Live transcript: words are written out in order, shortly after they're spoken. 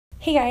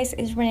Hey guys,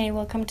 it's Renee.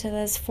 Welcome to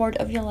this 4th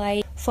of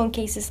July phone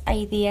cases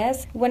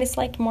ideas. One is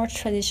like more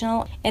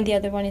traditional and the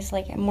other one is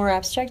like more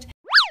abstract.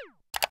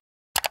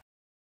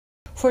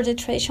 For the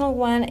traditional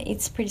one,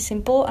 it's pretty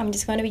simple. I'm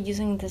just going to be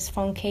using this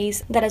phone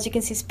case that, as you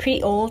can see, is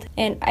pretty old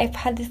and I've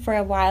had it for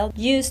a while.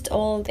 Used,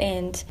 old,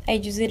 and I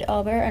use it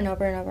over and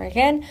over and over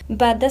again.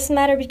 But doesn't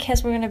matter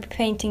because we're going to be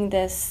painting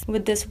this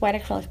with this white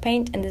acrylic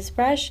paint and this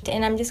brush,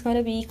 and I'm just going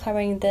to be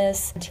covering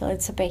this until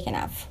it's opaque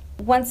enough.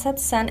 Once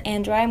that's done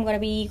and dry, I'm going to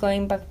be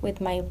going back with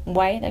my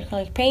white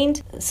acrylic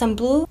paint, some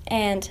blue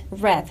and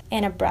red,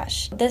 and a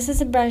brush. This is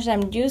the brush that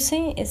I'm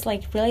using. It's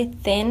like really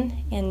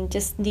thin and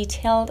just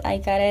detailed. I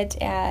got it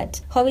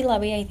at Hobby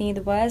Lobby, I think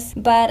it was.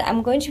 But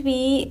I'm going to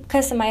be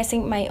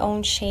customizing my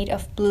own shade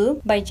of blue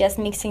by just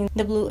mixing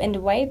the blue and the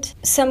white.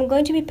 So I'm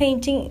going to be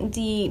painting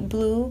the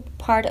blue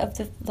part of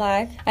the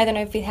flag. I don't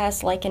know if it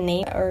has like a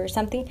name or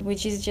something,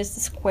 which is just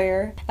a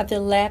square of the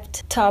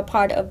left top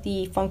part of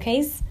the phone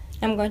case.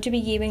 I'm going to be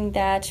giving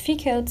that few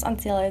coats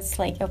until it's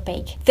like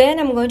opaque.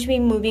 Then I'm going to be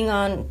moving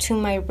on to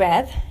my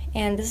red,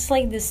 and this is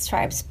like the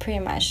stripes pretty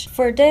much.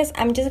 For this,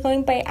 I'm just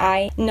going by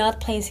eye, not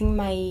placing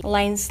my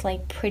lines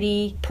like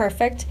pretty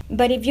perfect.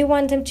 But if you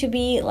want them to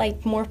be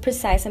like more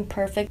precise and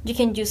perfect, you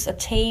can use a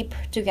tape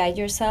to guide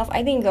yourself.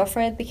 I didn't go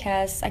for it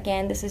because,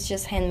 again, this is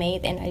just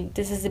handmade and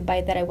this is the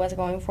bite that I was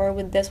going for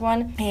with this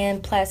one.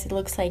 And plus it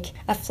looks like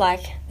a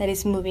flag that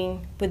is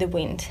moving with the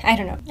wind. I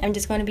don't know. I'm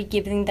just going to be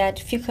giving that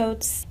few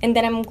coats, and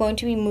then I'm going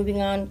to be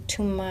moving on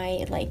to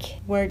my like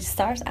where the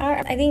stars are.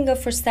 I didn't go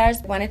for stars.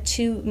 I wanted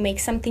to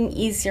make something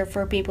easier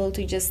for people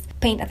to just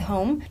paint at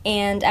home,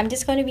 and I'm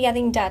just going to be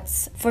adding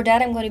dots. For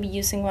that, I'm going to be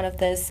using one of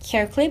these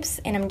hair clips,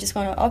 and I'm just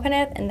going to open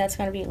it, and that's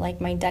going to be like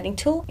my dotting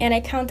tool. And I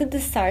counted the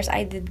stars.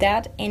 I did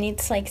that, and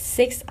it's like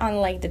 6 on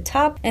like the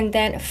top and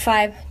then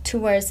 5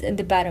 towards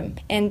the bottom.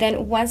 And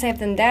then once I've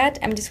done that,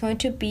 I'm just going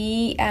to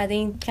be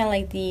adding kind of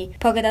like the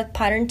polka dot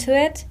pattern to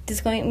it,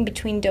 just going in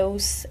between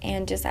those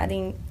and just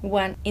adding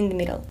one in the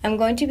middle. I'm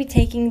going to be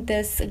taking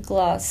this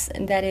gloss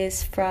that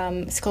is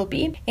from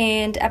Sculpey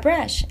and a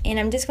brush, and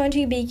I'm just going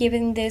to be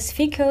giving this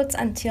few coats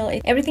until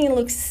everything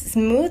looks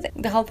smooth.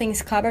 The whole thing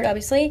is covered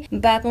obviously,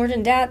 but more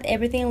than that,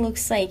 everything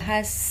looks like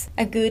has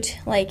a good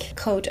like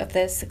coat of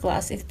this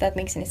gloss, if that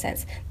makes any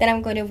sense. Then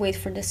I'm going to wait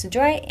for this to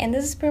dry, and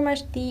this is pretty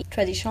much the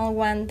traditional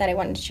one that I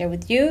wanted to share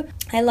with you.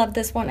 I love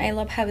this one. I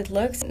love how it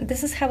looks.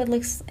 This is how it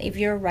looks if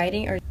you're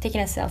writing or taking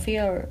a selfie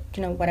or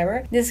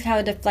whatever. This is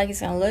how the flag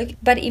is gonna look.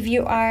 But if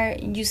you are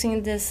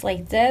using this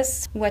like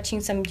this, watching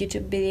some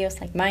YouTube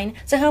videos like mine,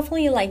 so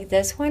hopefully you like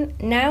this one.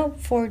 Now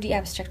for the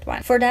abstract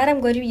one. For that,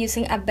 I'm going to be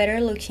using a better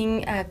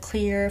looking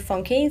clear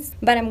phone case,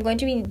 but I'm going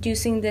to be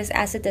using this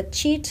acetate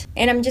sheet,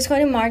 and I'm just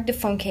going to mark the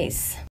phone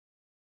case.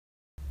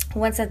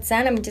 Once that's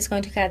done, I'm just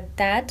going to cut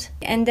that,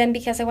 and then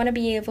because I want to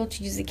be able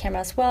to use the camera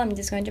as well, I'm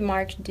just going to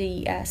mark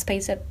the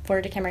space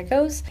where the camera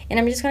goes, and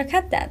I'm just going to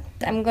cut that.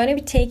 I'm going to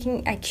be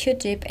taking a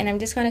Q-tip, and I'm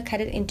just going to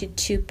cut it into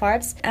 2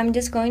 parts. I'm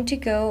just going to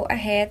go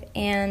ahead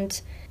and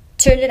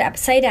turn it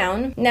upside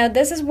down. Now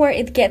this is where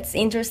it gets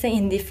interesting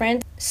and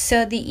different.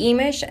 So the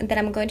image that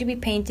I'm going to be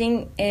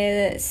painting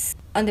is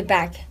on the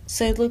back,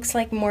 so it looks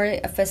like more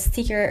of a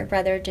sticker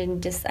rather than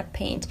just a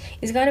paint.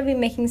 It's going to be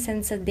making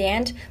sense at the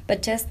end,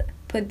 but just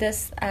put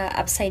this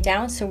upside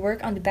down, so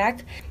work on the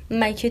back.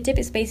 My Q-tip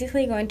is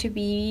basically going to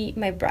be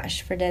my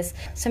brush for this,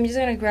 so I'm just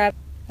going to grab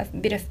a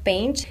bit of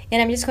paint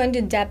and I'm just going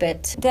to dab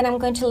it. Then I'm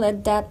going to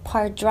let that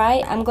part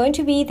dry. I'm going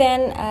to be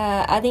then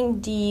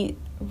adding the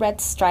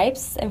red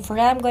stripes, and for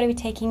that I'm going to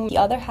be taking the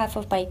other half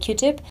of my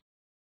Q-tip.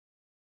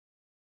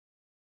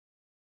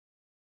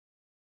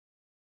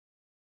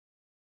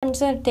 I'm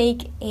just going to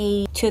take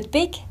a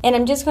toothpick and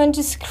I'm just going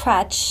to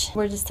scratch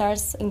where the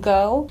stars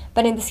go,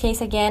 but in this case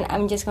again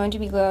I'm just going to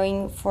be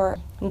going for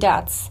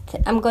dots.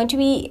 I'm going to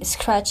be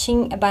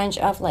scratching a bunch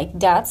of like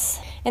dots,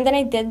 and then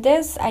I did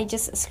this, I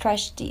just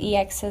scratched the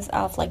excess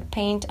of like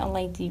paint on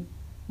like the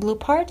blue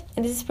part,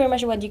 and this is pretty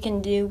much what you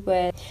can do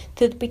with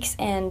toothpicks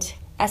and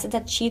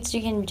acetate sheets.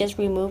 You can just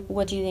remove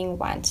what you didn't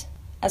want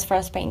as far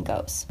as paint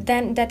goes.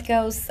 Then that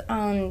goes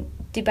on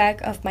the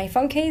back of my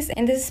phone case,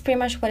 and this is pretty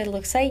much what it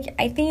looks like.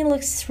 I think it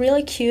looks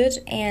really cute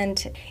and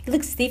it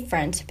looks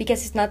different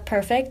because it's not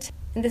perfect.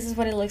 And this is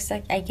what it looks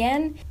like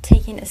again,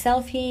 taking a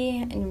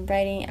selfie and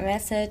writing a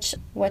message,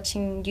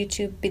 watching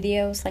YouTube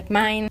videos like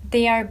mine.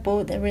 They are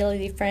both really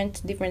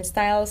different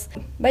styles,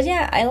 but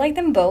yeah, I like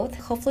them both.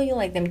 Hopefully you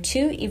like them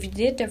too. If you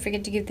did, don't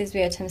forget to give this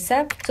video a thumbs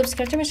up,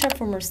 subscribe to my channel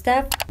for more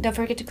stuff, don't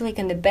forget to click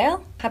on the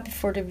bell. Happy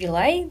 4th of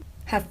July,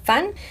 have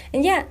fun,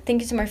 and yeah,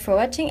 thank you so much for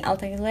watching. I'll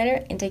talk to you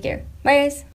later and take care. Bye guys.